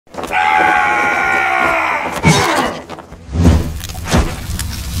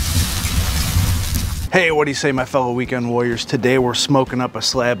Hey, what do you say, my fellow weekend warriors? Today we're smoking up a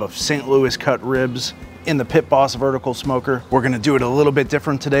slab of St. Louis cut ribs in the Pit Boss vertical smoker. We're gonna do it a little bit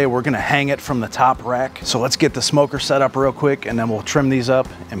different today. We're gonna hang it from the top rack. So let's get the smoker set up real quick and then we'll trim these up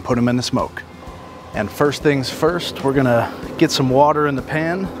and put them in the smoke. And first things first, we're gonna get some water in the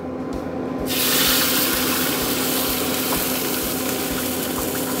pan.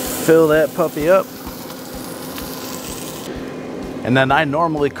 Fill that puppy up. And then I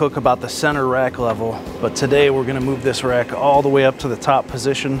normally cook about the center rack level, but today we're gonna move this rack all the way up to the top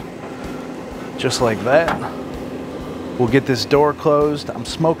position, just like that. We'll get this door closed. I'm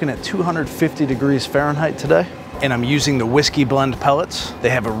smoking at 250 degrees Fahrenheit today, and I'm using the whiskey blend pellets. They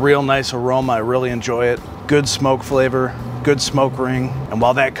have a real nice aroma, I really enjoy it. Good smoke flavor, good smoke ring. And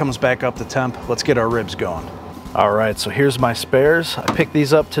while that comes back up to temp, let's get our ribs going. All right, so here's my spares. I picked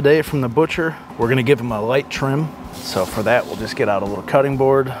these up today from the butcher. We're gonna give them a light trim. So for that, we'll just get out a little cutting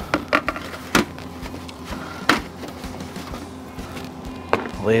board.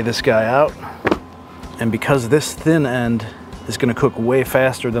 Lay this guy out. And because this thin end is gonna cook way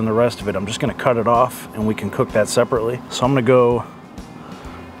faster than the rest of it, I'm just gonna cut it off and we can cook that separately. So I'm gonna go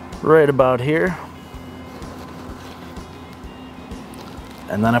right about here.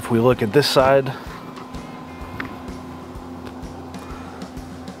 And then if we look at this side,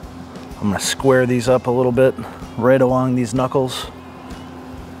 I'm gonna square these up a little bit right along these knuckles.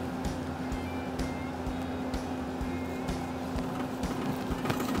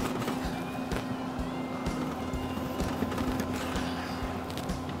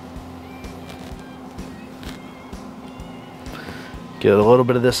 Get a little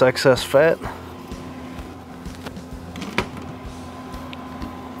bit of this excess fat.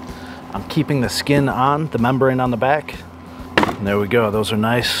 I'm keeping the skin on, the membrane on the back. And there we go, those are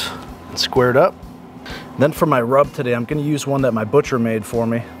nice and squared up. Then for my rub today, I'm gonna use one that my butcher made for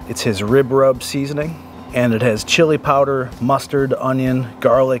me. It's his rib rub seasoning, and it has chili powder, mustard, onion,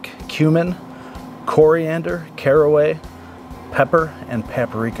 garlic, cumin, coriander, caraway, pepper, and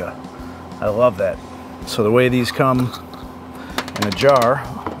paprika. I love that. So the way these come in a jar,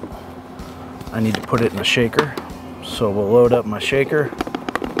 I need to put it in a shaker. So we'll load up my shaker.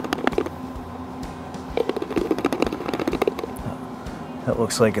 That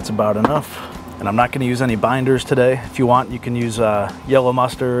looks like it's about enough. And I'm not gonna use any binders today. If you want, you can use yellow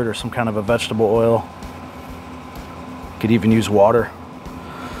mustard or some kind of a vegetable oil. You could even use water.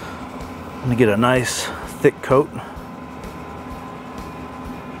 I'm gonna get a nice thick coat.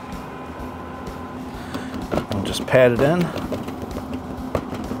 And just pat it in.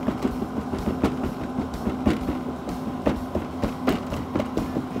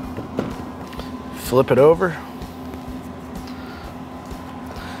 Flip it over.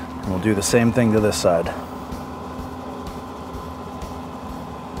 We'll do the same thing to this side.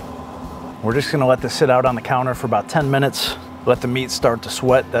 We're just gonna let this sit out on the counter for about 10 minutes, let the meat start to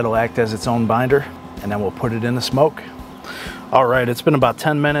sweat. That'll act as its own binder, and then we'll put it in the smoke. All right, it's been about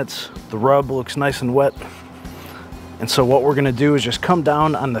 10 minutes. The rub looks nice and wet. And so what we're gonna do is just come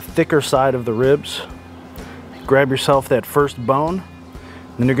down on the thicker side of the ribs, grab yourself that first bone,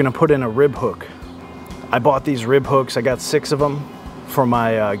 and then you're gonna put in a rib hook. I bought these rib hooks, I got 6 of them for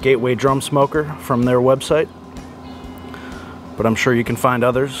my Gateway drum smoker from their website, but I'm sure you can find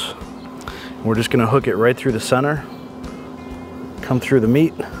others. We're just gonna hook it right through the center, come through the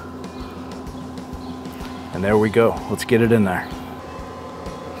meat, and there we go. Let's get it in there.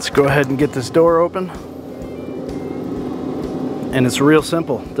 Let's go ahead and get this door open. And it's real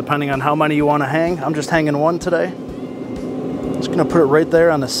simple, depending on how many you wanna hang. I'm just hanging one today. Just gonna put it right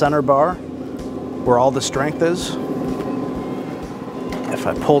there on the center bar where all the strength is. If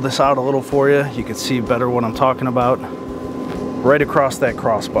I pull this out a little for you, you can see better what I'm talking about. Right across that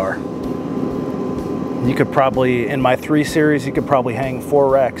crossbar. You could probably, in my 3 series, you could probably hang 4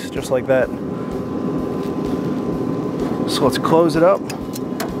 racks just like that. So let's close it up.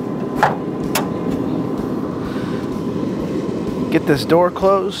 Get this door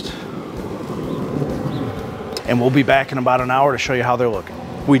closed. And we'll be back in about an hour to show you how they're looking.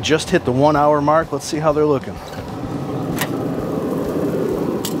 We just hit the 1 hour mark. Let's see how they're looking.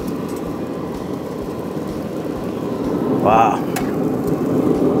 Wow.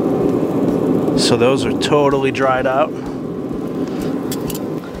 So those are totally dried out.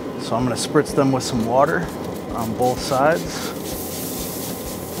 So I'm gonna spritz them with some water on both sides.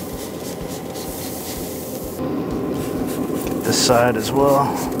 Get this side as well.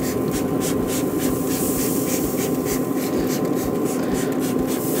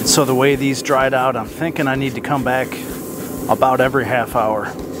 And so the way these dried out, I'm thinking I need to come back about every half hour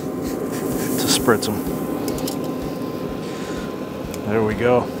to spritz them. There we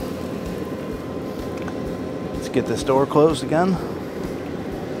go. get this door closed again.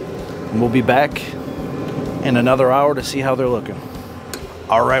 And we'll be back in another hour to see how they're looking.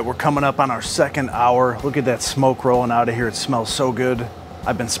 All right, we're coming up on our second hour. Look at that smoke rolling out of here. It smells so good.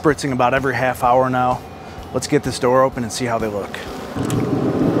 I've been spritzing about every half hour now. Let's get this door open and see how they look.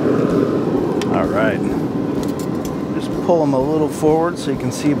 All right. Just pull them a little forward so you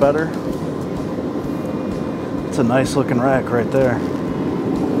can see better. It's a nice looking rack right there.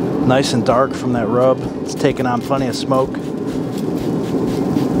 Nice and dark from that rub. It's taking on plenty of smoke.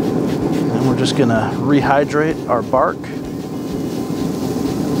 And we're just gonna rehydrate our bark.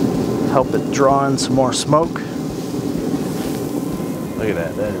 Help it draw in some more smoke. Look at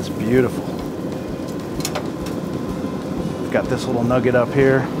that, that is beautiful. Got this little nugget up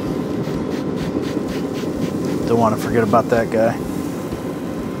here. Don't want to forget about that guy.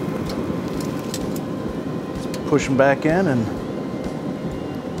 Let's push him back in and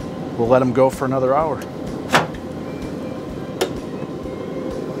we'll let him go for another hour.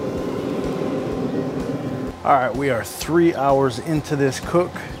 All right, we are 3 hours into this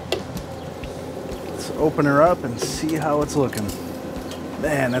cook. Let's open her up and see how it's looking.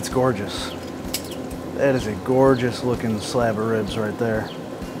 Man, that's gorgeous. That is a gorgeous looking slab of ribs right there.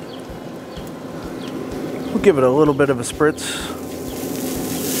 We'll give it a little bit of a spritz.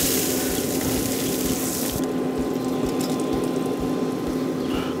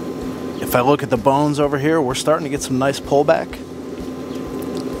 If I look at the bones over here, we're starting to get some nice pullback.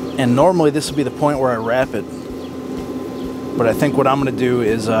 And normally this would be the point where I wrap it. But I think what I'm gonna do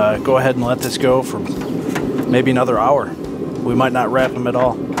is go ahead and let this go for maybe another hour. We might not wrap them at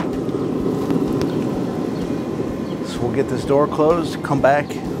all. So we'll get this door closed, come back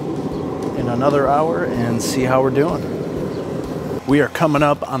in another hour and see how we're doing. We are coming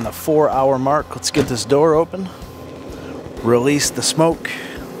up on the 4-hour mark. Let's get this door open, release the smoke.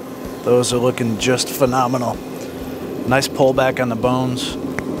 Those are looking just phenomenal. Nice pullback on the bones.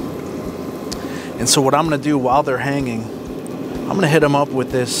 And so what I'm gonna do while they're hanging, I'm gonna hit them up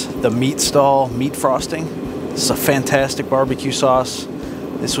with the Meat Stall meat frosting. This is a fantastic barbecue sauce.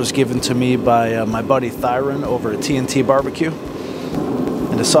 This was given to me by my buddy Thyron over at TNT Barbecue.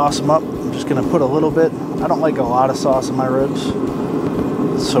 And to sauce them up, I'm just gonna put a little bit. I don't like a lot of sauce in my ribs,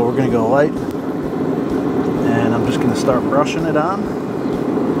 so we're gonna go light. And I'm just gonna start brushing it on.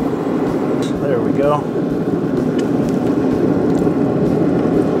 There we go.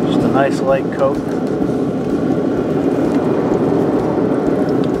 Just a nice light coat.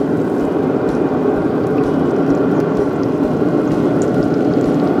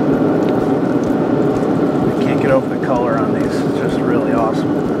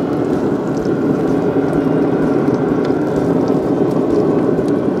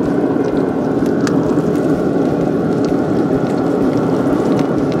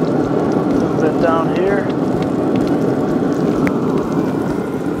 Down here.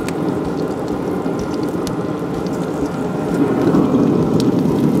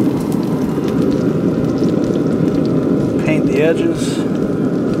 Paint the edges.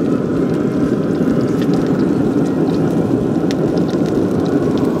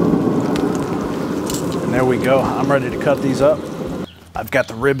 And there we go. I'm ready to cut these up. I've got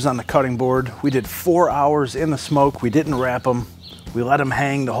the ribs on the cutting board. We did 4 hours in the smoke. We didn't wrap them. We let them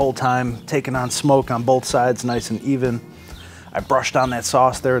hang the whole time, taking on smoke on both sides, nice and even. I brushed on that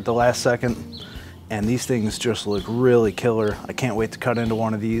sauce there at the last second, and these things just look really killer. I can't wait to cut into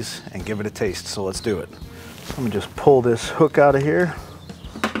one of these and give it a taste, so let's do it. Let me just pull this hook out of here.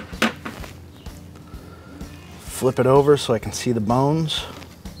 Flip it over so I can see the bones.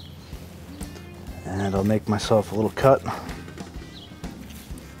 And I'll make myself a little cut.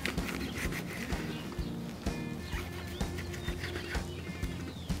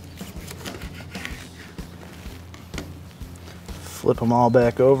 Flip them all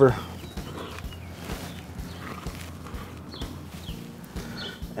back over.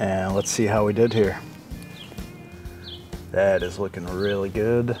 And let's see how we did here. That is looking really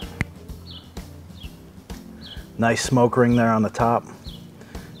good. Nice smoke ring there on the top.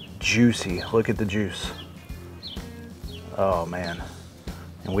 Juicy, look at the juice. Oh man,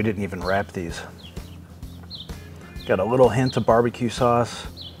 and we didn't even wrap these. Got a little hint of barbecue sauce.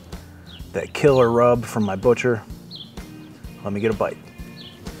 That killer rub from my butcher. Let me get a bite.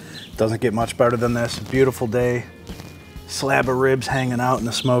 Doesn't get much better than this. Beautiful day. Slab of ribs hanging out in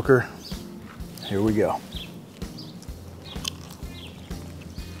the smoker. Here we go.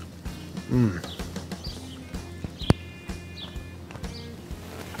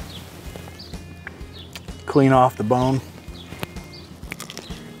 Clean off the bone.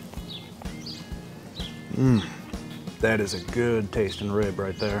 That is a good tasting rib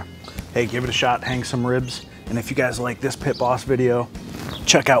right there. hey, give it a shot, hang some ribs. And if you guys like this Pit Boss video,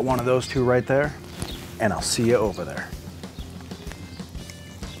 check out one of those two right there, and I'll see you over there.